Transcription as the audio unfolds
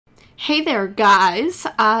Hey there, guys.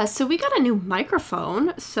 So we got a new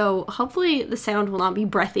microphone, so hopefully the sound will not be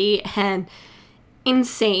breathy and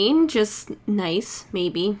insane, just nice,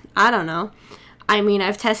 maybe. I don't know. I mean,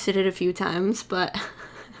 I've tested it a few times, but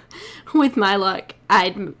with my luck,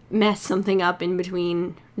 I'd mess something up in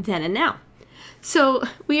between then and now. So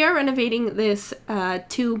we are renovating this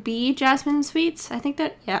 2B Jasmine Suites. I think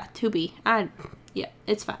that, yeah, 2B. Yeah,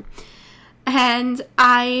 it's fine. And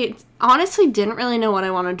I honestly didn't really know what I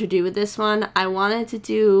wanted to do with this one. I wanted to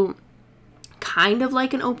do kind of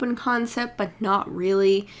like an open concept, but not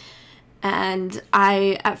really. And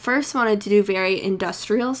I at first wanted to do very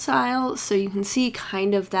industrial style, so you can see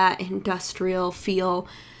kind of that industrial feel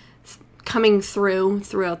coming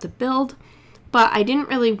throughout the build. But I didn't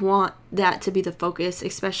really want that to be the focus,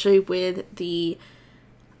 especially with the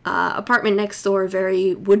apartment next door,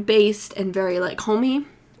 very wood-based and very like homey.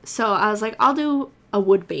 So I was like, I'll do a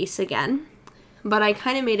wood base again, but I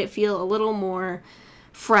kind of made it feel a little more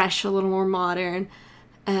fresh, a little more modern,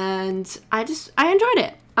 and I enjoyed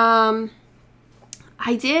it.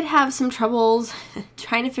 I did have some troubles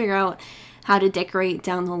trying to figure out how to decorate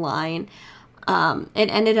down the line. It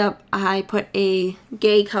ended up, I put a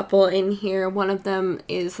gay couple in here. One of them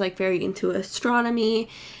is like very into astronomy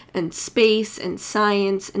and space and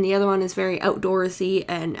science, and the other one is very outdoorsy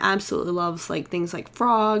and absolutely loves like things like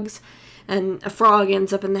frogs, and a frog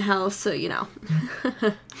ends up in the house, so you know.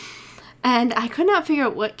 And I could not figure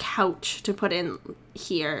out what couch to put in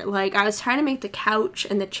here. Like, I was trying to make the couch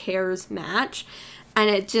and the chairs match, and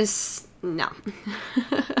it just, no.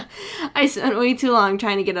 I spent way too long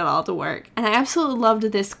trying to get it all to work. And I absolutely loved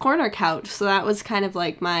this corner couch, so that was kind of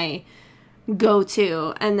like my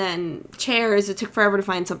go-to. And then chairs, it took forever to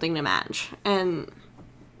find something to match. And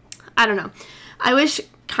I don't know. I wish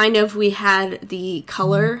kind of we had the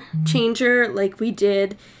color changer like we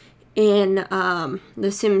did in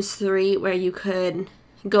The Sims 3, where you could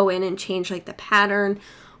go in and change like the pattern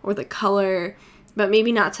or the color, but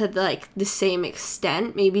maybe not to like the same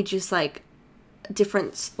extent. Maybe just like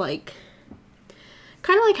different, like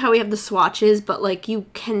kind of like how we have the swatches, but like you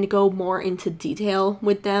can go more into detail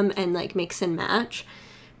with them and like mix and match,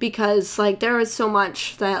 because like there was so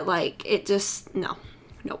much that like it just nope.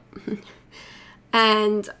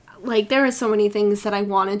 And like there were so many things that I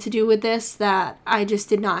wanted to do with this that I just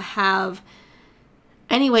did not have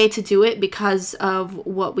any way to do it because of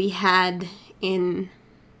what we had in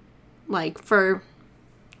like for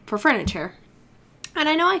furniture. And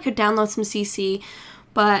I know I could download some CC,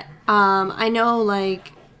 but I know,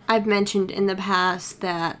 like, I've mentioned in the past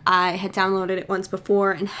that I had downloaded it once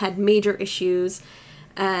before and had major issues,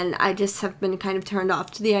 and I just have been kind of turned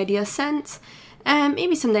off to the idea since. And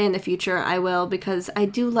maybe someday in the future I will, because I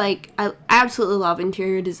absolutely love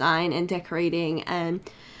interior design and decorating, and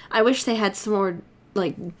I wish they had some more,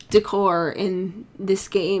 like, decor in this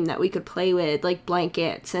game that we could play with, like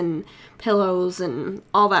blankets and pillows and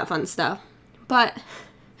all that fun stuff. But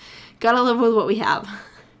gotta live with what we have.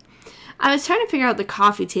 I was trying to figure out the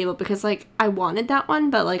coffee table because, like, I wanted that one,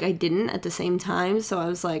 but, like, I didn't at the same time. So I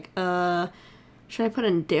was like, should I put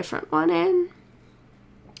a different one in?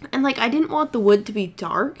 And, like, I didn't want the wood to be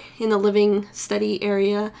dark in the living study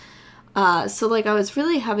area. So, like, I was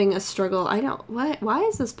really having a struggle. Why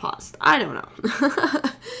is this paused? I don't know.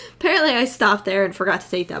 Apparently I stopped there and forgot to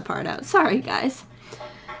take that part out. Sorry, guys.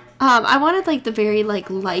 I wanted, like, the very, like,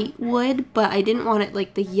 light wood, but I didn't want it,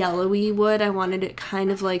 like, the yellowy wood. I wanted it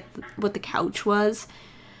kind of like what the couch was.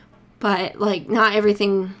 But, like, not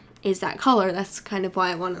everything is that color. That's kind of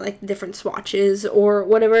why I wanted, like, different swatches or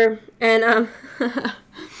whatever. And,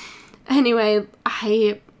 anyway,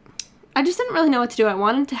 I just didn't really know what to do. I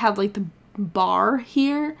wanted to have, like, the bar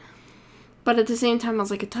here, but at the same time, I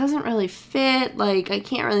was like, it doesn't really fit. Like, I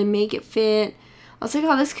can't really make it fit. I was like,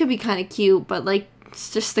 oh, this could be kind of cute, but, like, it's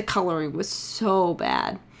just the coloring was so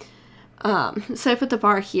bad. So I put the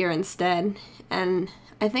bar here instead, and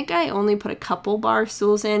I think I only put a couple bar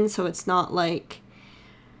stools in, so it's not, like,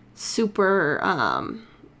 super,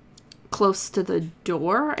 close to the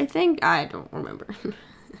door, I think. I don't remember.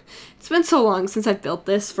 It's been so long since I've built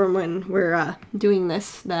this from when we're, doing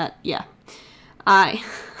this that, yeah.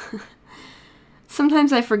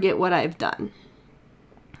 Sometimes I forget what I've done.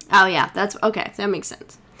 Oh, yeah, okay, that makes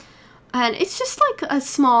sense. And it's just like a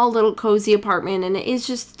small little cozy apartment, and it is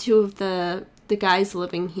just two of the guys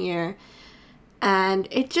living here. And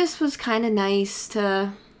it just was kind of nice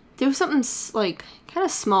to do something like kind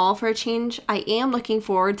of small for a change. I am looking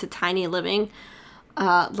forward to tiny living.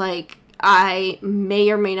 Like, I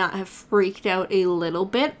may or may not have freaked out a little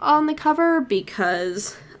bit on the cover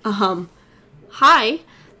because,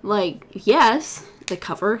 yes, the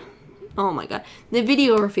cover Oh my god. The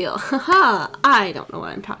video reveal. Haha, I don't know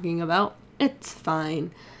what I'm talking about. It's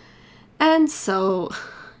fine. And so,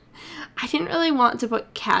 I didn't really want to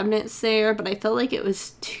put cabinets there, but I felt like it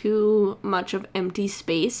was too much of empty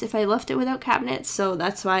space if I left it without cabinets, so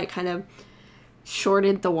that's why I kind of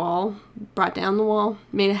shorted the wall, brought down the wall,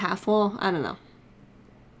 made a half wall, I don't know.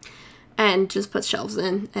 And just put shelves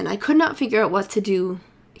in, and I could not figure out what to do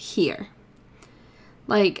here.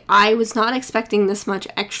 Like, I was not expecting this much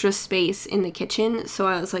extra space in the kitchen, so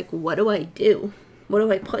I was like, what do I do? What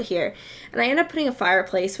do I put here? And I ended up putting a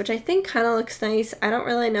fireplace, which I think kind of looks nice. I don't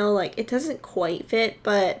really know, like, it doesn't quite fit,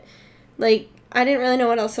 but, like, I didn't really know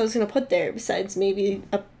what else I was going to put there besides maybe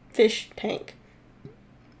a fish tank.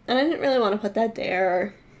 And I didn't really want to put that there,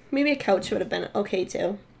 or maybe a couch would have been okay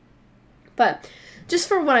too. But just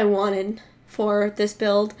for what I wanted for this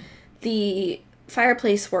build, the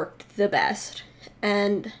fireplace worked the best.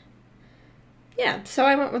 And yeah, so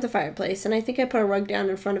I went with the fireplace, and I think I put a rug down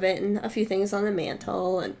in front of it and a few things on the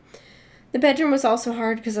mantle. And the bedroom was also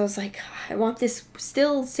hard because I was like, I want this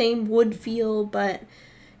still same wood feel, but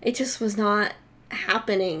it just was not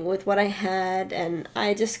happening with what I had, and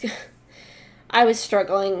I was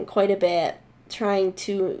struggling quite a bit trying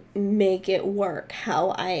to make it work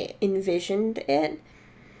how I envisioned it.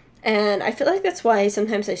 And I feel like that's why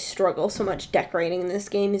sometimes I struggle so much decorating in this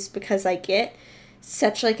game, is because I get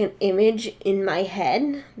such like an image in my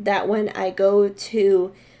head that when I go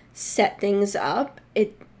to set things up,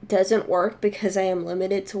 it doesn't work because I am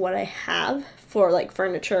limited to what I have for like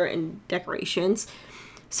furniture and decorations.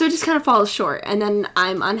 So it just kind of falls short, and then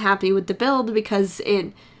I'm unhappy with the build because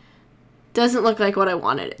it doesn't look like what I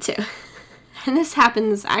wanted it to. And this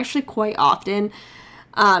happens actually quite often.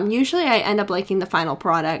 Usually I end up liking the final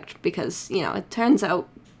product because, you know, it turns out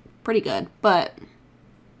pretty good, but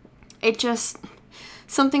it just,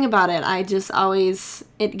 something about it, I just always,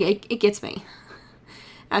 it gets me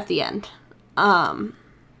at the end,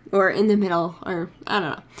 or in the middle, or I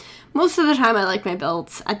don't know. Most of the time I like my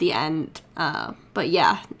builds at the end, but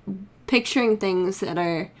yeah, picturing things that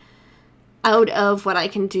are out of what I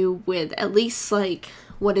can do with at least like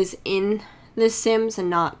what is in this Sims and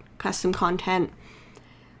not custom content,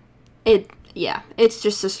 it's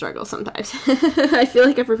just a struggle sometimes. I feel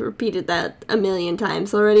like I've repeated that a million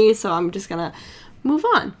times already, so I'm just gonna move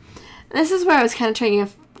on. And this is where I was kind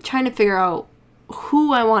of trying to figure out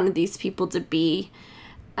who I wanted these people to be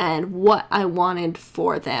and what I wanted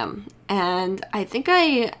for them. And I think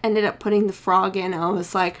I ended up putting the frog in. I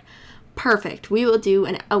was like, perfect, we will do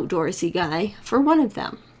an outdoorsy guy for one of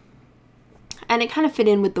them. And it kind of fit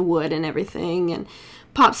in with the wood and everything, and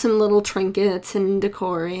popped some little trinkets and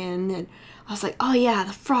decor in, and I was like, oh yeah,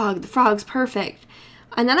 the frog's perfect.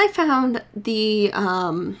 And then I found the,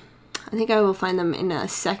 I think I will find them in a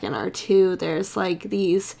second or two, there's like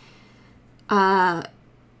these,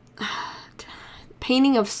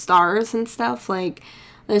 painting of stars and stuff, like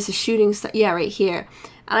there's a shooting star, yeah, right here.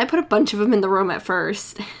 And I put a bunch of them in the room at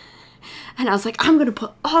first. And I was like, I'm going to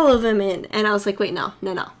put all of them in. And I was like, wait, no,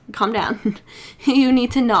 calm down. You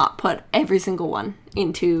need to not put every single one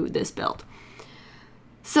into this build.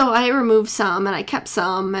 So I removed some and I kept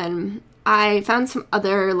some, and I found some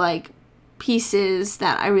other like pieces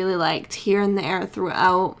that I really liked here and there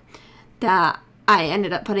throughout that I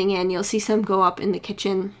ended up putting in. You'll see some go up in the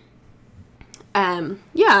kitchen. Yeah,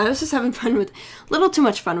 I was just having fun with, a little too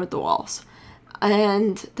much fun with the walls.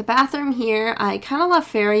 And the bathroom here, I kind of left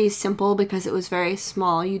very simple because it was very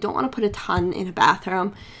small. You don't want to put a ton in a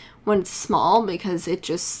bathroom when it's small because it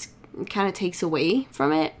just kind of takes away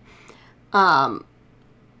from it.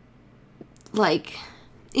 Like,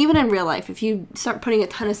 even in real life, if you start putting a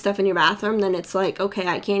ton of stuff in your bathroom, then it's like, okay,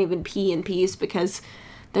 I can't even pee in peace because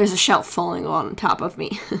there's a shelf falling on top of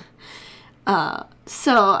me.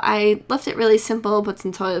 So I left it really simple, put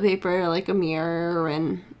some toilet paper, like a mirror,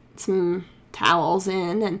 and some towels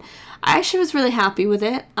in, and I actually was really happy with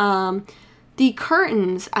it. The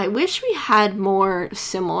curtains, I wish we had more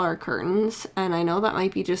similar curtains, and I know that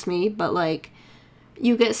might be just me, but like,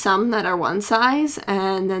 you get some that are one size,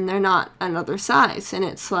 and then they're not another size, and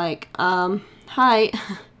it's like, hi,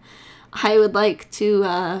 I would like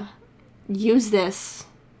to use this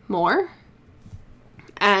more.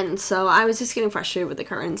 And so I was just getting frustrated with the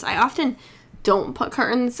curtains. I often don't put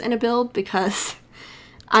curtains in a build because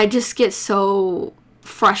I just get so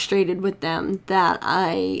frustrated with them that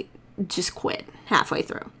I just quit halfway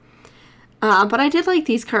through. But I did like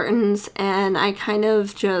these curtains, and I kind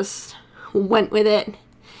of just went with it.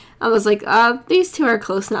 I was like, these two are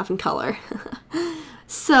close enough in color.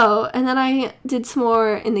 So, and then I did some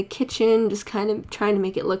more in the kitchen, just kind of trying to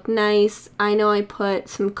make it look nice. I know I put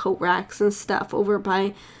some coat racks and stuff over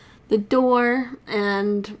by the door,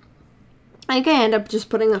 and I think I ended up just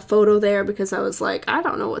putting a photo there because I was like, I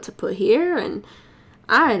don't know what to put here, and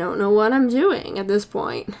I don't know what I'm doing at this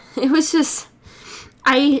point. It was just,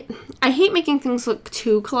 I hate making things look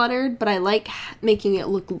too cluttered, but I like making it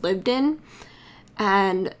look lived in.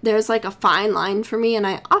 And there's like a fine line for me, and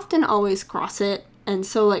I often always cross it. And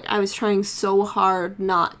so like I was trying so hard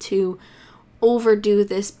not to overdo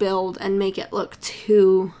this build and make it look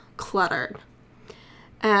too cluttered.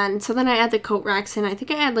 And so then I add the coat racks in. I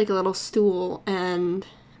think I add like a little stool and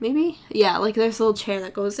maybe, yeah, like there's a little chair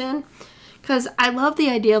that goes in. Because I love the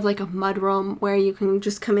idea of like a mudroom where you can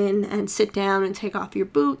just come in and sit down and take off your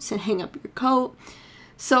boots and hang up your coat.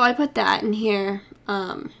 So I put that in here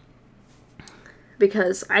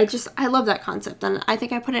because I love that concept. And I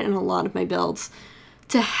think I put it in a lot of my builds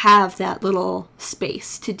to have that little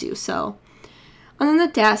space to do so. And then the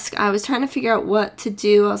desk, I was trying to figure out what to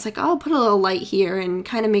do. I was like, oh, I'll put a little light here and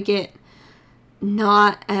kind of make it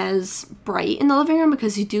not as bright in the living room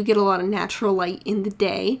because you do get a lot of natural light in the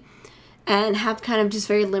day and have kind of just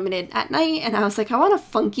very limited at night. And I was like, I want a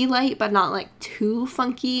funky light, but not like too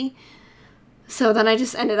funky. So then I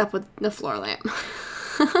just ended up with the floor lamp.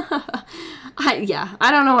 I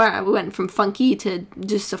don't know where I went from funky to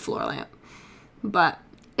just a floor lamp. But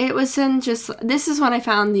it was in just, this is when I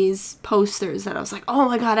found these posters that I was like, oh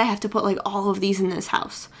my god, I have to put like all of these in this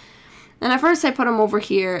house. And at first I put them over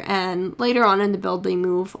here, and later on in the build they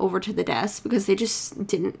move over to the desk because they just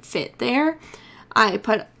didn't fit there. I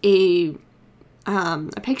put a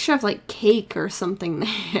picture of like cake or something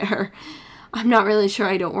there. I'm not really sure,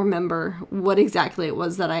 I don't remember what exactly it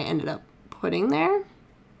was that I ended up putting there.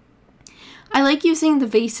 I like using the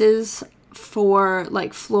vases for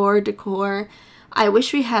like floor decor. I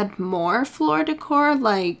wish we had more floor decor,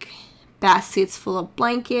 like baskets full of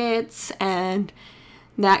blankets and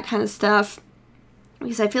that kind of stuff,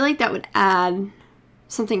 because I feel like that would add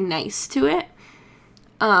something nice to it.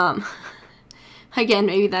 Again,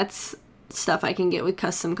 maybe that's stuff I can get with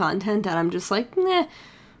custom content that I'm just like, nah,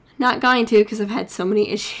 not going to, because I've had so many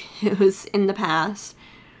issues in the past.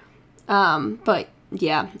 But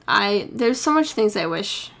yeah, there's so much things I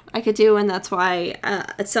wish I could do, and that's why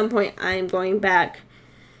at some point I'm going back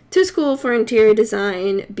to school for interior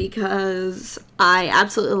design because I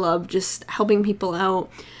absolutely love just helping people out.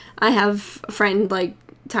 I have a friend like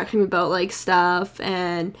talking to me about like stuff,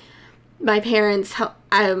 and my parents help.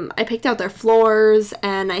 I picked out their floors,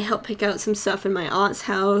 and I helped pick out some stuff in my aunt's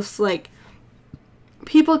house. Like,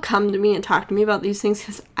 people come to me and talk to me about these things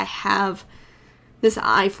because I have this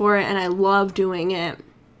eye for it, and I love doing it.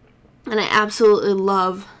 And I absolutely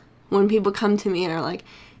love when people come to me and are like,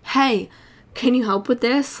 hey, can you help with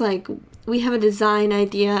this? Like, we have a design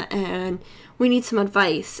idea and we need some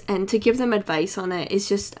advice. And to give them advice on it is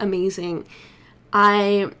just amazing.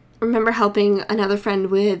 I remember helping another friend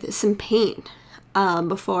with some paint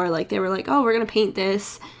before. Like, they were like, oh, we're going to paint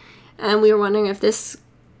this. And we were wondering if this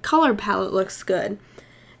color palette looks good.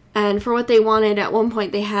 And for what they wanted, at one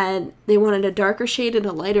point they wanted a darker shade and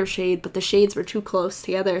a lighter shade, but the shades were too close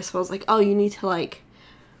together. So I was like, oh, you need to like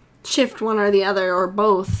shift one or the other or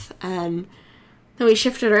both. And then we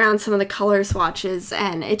shifted around some of the color swatches,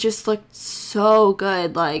 and it just looked so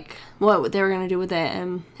good, like what they were going to do with it.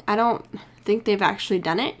 And I don't think they've actually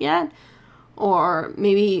done it yet, or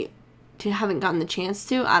maybe haven't gotten the chance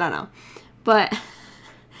to. I don't know. But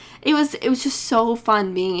it was just so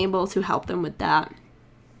fun being able to help them with that.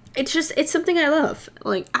 It's something I love,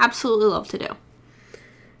 like absolutely love to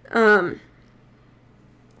do.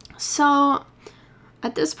 So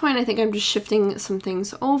at this point, I think I'm just shifting some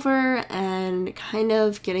things over and kind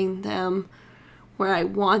of getting them where I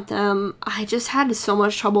want them. I just had so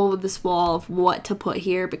much trouble with this wall of what to put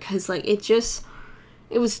here because like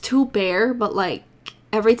it was too bare, but like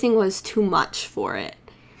everything was too much for it.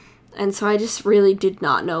 And so I just really did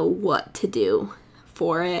not know what to do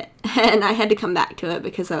for it, and I had to come back to it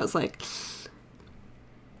because I was like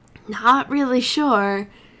not really sure.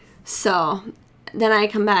 So then I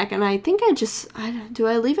come back and I think do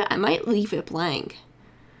I leave it? I might leave it blank.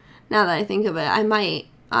 Now that I think of it, I don't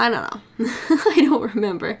know. I don't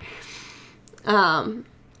remember.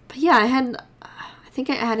 But yeah, I think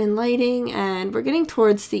I add in lighting, and we're getting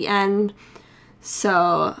towards the end.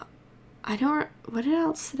 So what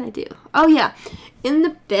else did I do? Oh yeah, in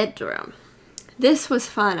the bedroom. This was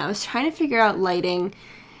fun. I was trying to figure out lighting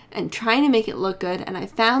and trying to make it look good, and I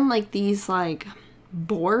found like these like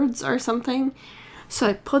boards or something. So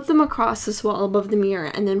I put them across this wall above the mirror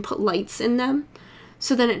and then put lights in them.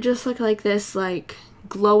 So then it just looked like this like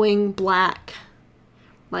glowing black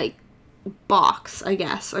like box, I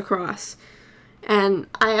guess, across. And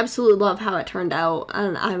I absolutely love how it turned out,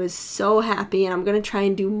 and I was so happy, and I'm going to try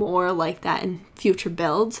and do more like that in future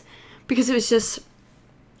builds because it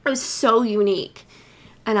was so unique.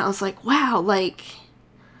 And I was like, wow, like,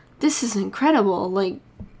 this is incredible. Like,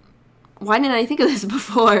 why didn't I think of this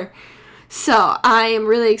before? So I am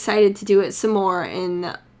really excited to do it some more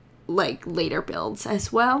in like later builds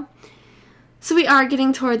as well. So we are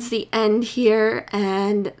getting towards the end here,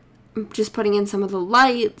 and I'm just putting in some of the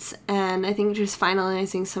lights, and I think just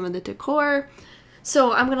finalizing some of the decor.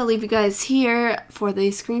 So I'm going to leave you guys here for the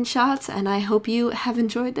screenshots, and I hope you have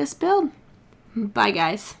enjoyed this build. Bye,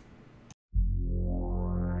 guys.